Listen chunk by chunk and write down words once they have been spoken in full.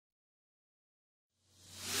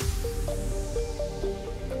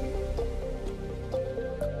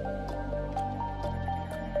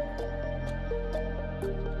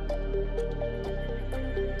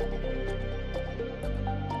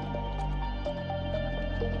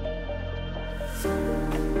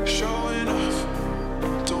Showing off,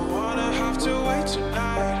 don't wanna have to wait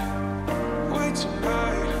tonight. Wait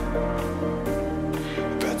tonight.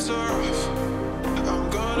 Better off, I'm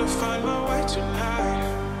gonna find my way tonight.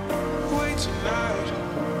 Wait tonight.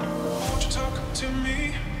 Won't you talk to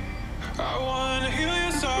me? I wanna heal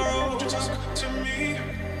your sorrow. Won't you talk to me?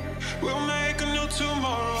 We'll make a new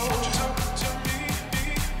tomorrow. Won't you talk to me?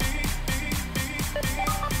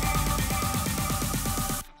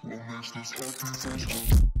 What makes this happy?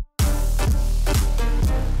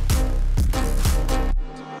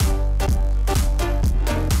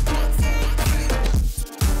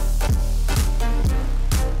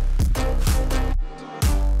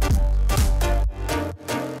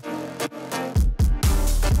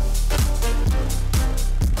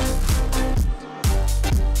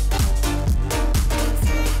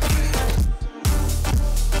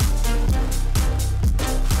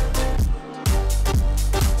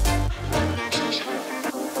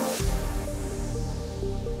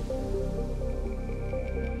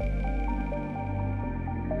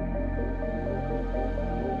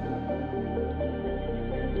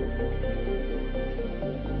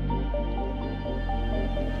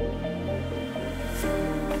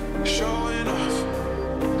 Showing off,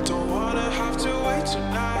 don't wanna have to wait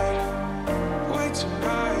tonight. Wait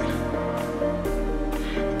tonight.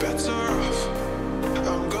 Better off,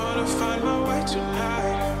 I'm gonna find my way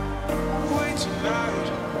tonight. Wait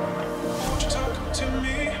tonight. Won't you talk to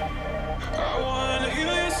me? I wanna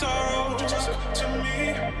heal your sorrow. Won't you talk to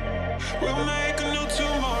me? We'll make a new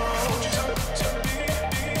tomorrow. Won't you talk to me?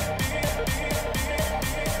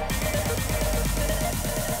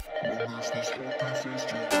 What makes this happy face?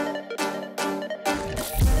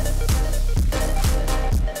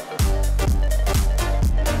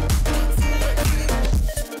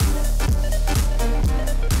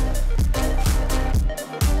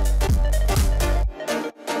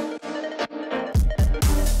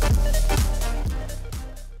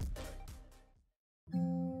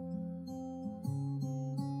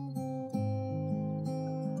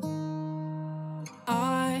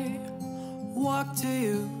 Walk to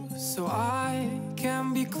you so I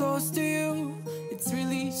can be close to you. It's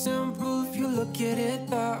really simple if you look at it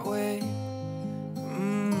that way.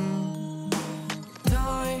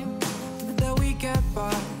 Time that we get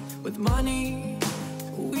by with money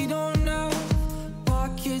we don't know.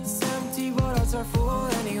 Pockets empty but hearts are full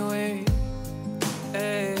anyway.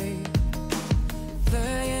 Hey.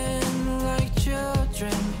 Playing like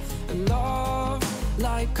children and love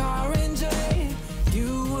like orange.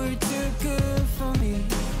 You were too good for me,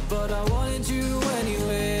 but I wanted you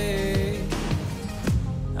anyway.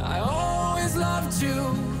 I always loved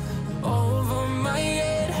you over my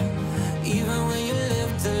head, even when you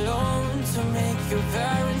lived alone to make your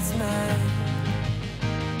parents mad.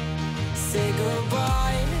 Say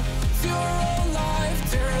goodbye to your old life,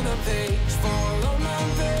 turn the page, follow my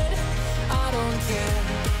bed. I don't care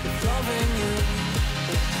if loving you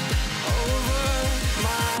over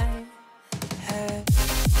my head.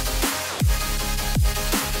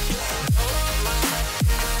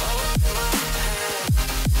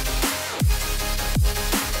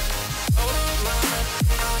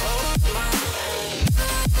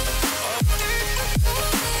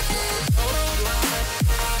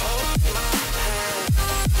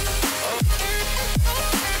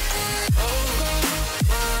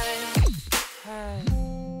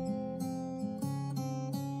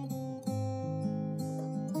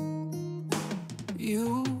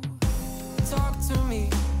 You talk to me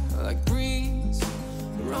like breeze,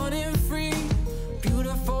 running free,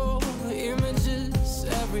 beautiful images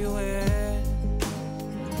everywhere.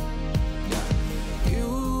 Yeah.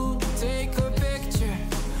 You take a picture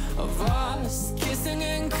of us kissing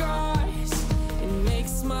in cars, it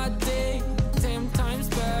makes my day 10 times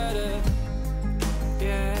better.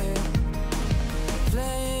 Yeah.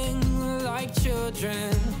 Playing like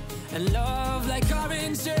children and love like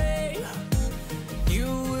orange. You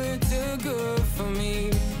were too good for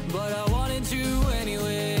me, but I wanted you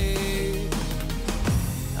anyway.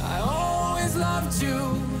 I always loved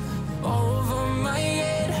you over my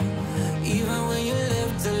head, even when you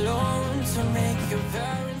lived alone to make your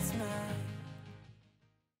parents mad.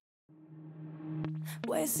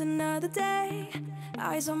 Waste another day,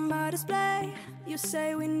 eyes on my display. You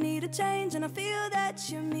say we need a change, and I feel that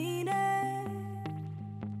you mean it.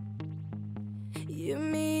 You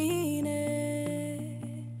mean it.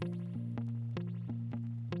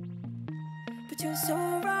 But you're so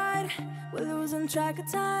right, we're losing track of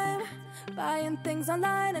time, buying things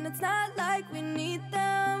online and it's not like we need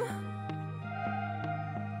them.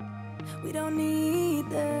 We don't need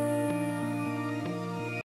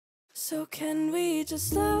them. So can we just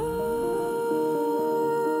slow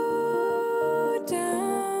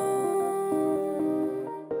down?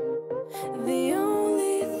 The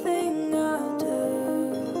only thing I'll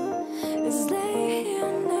do is lay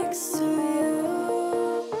here next to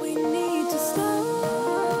you. We need to slow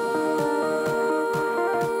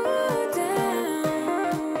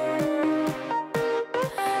down.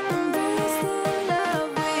 Embrace the love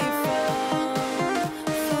we found.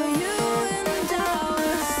 For you and I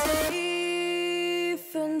are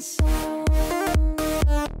safe and sound.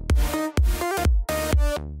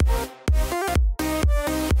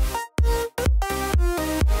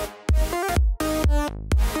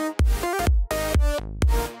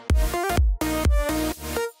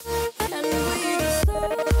 And we just slow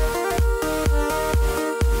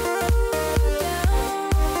down.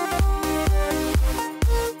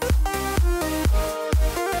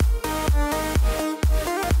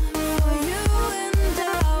 For you and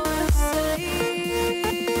I are safe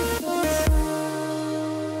and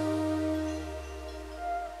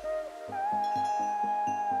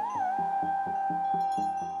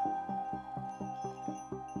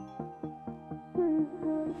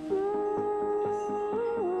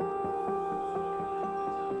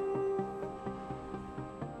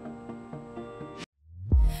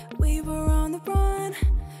we were on the run,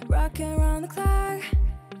 rocking around the clock.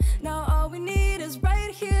 Now all we need is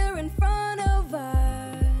right here in front of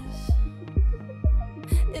us.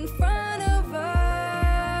 In front of us.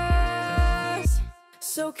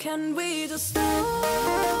 So can we just slow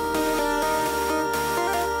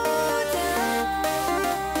down?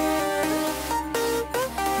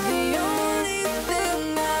 The only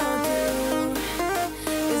thing I'll do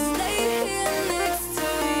is lay here next to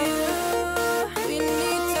you. We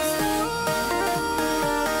need to slow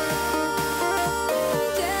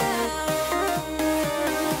down.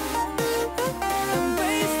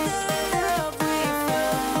 Embrace the love we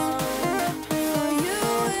found. For you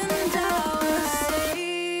and I are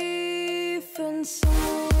safe and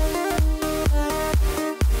sound.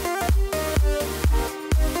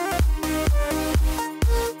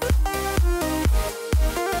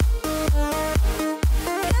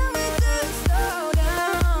 Can we just slow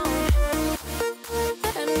down?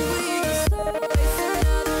 And we just slow waste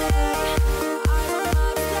another day. I don't know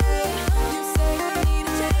to say. You say we need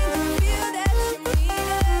a change and feel that you mean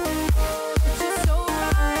it. It's just so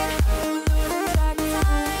right. We're losing track of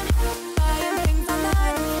time. Buying things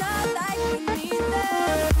online, it's not like we need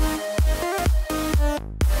them.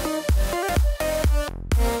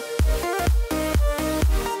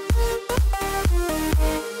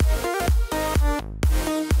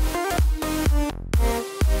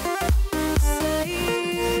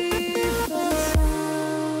 Safe and sound.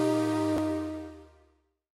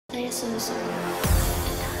 Play a slow song.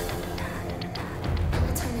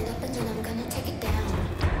 I'ma turn it up and then I'm gonna take it down.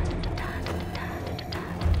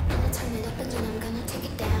 I'ma turn it up and then I'm gonna take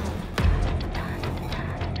it down.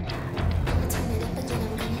 I'ma turn it up and then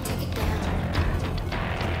I'm gonna take it down.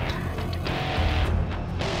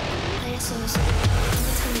 Play a slow song.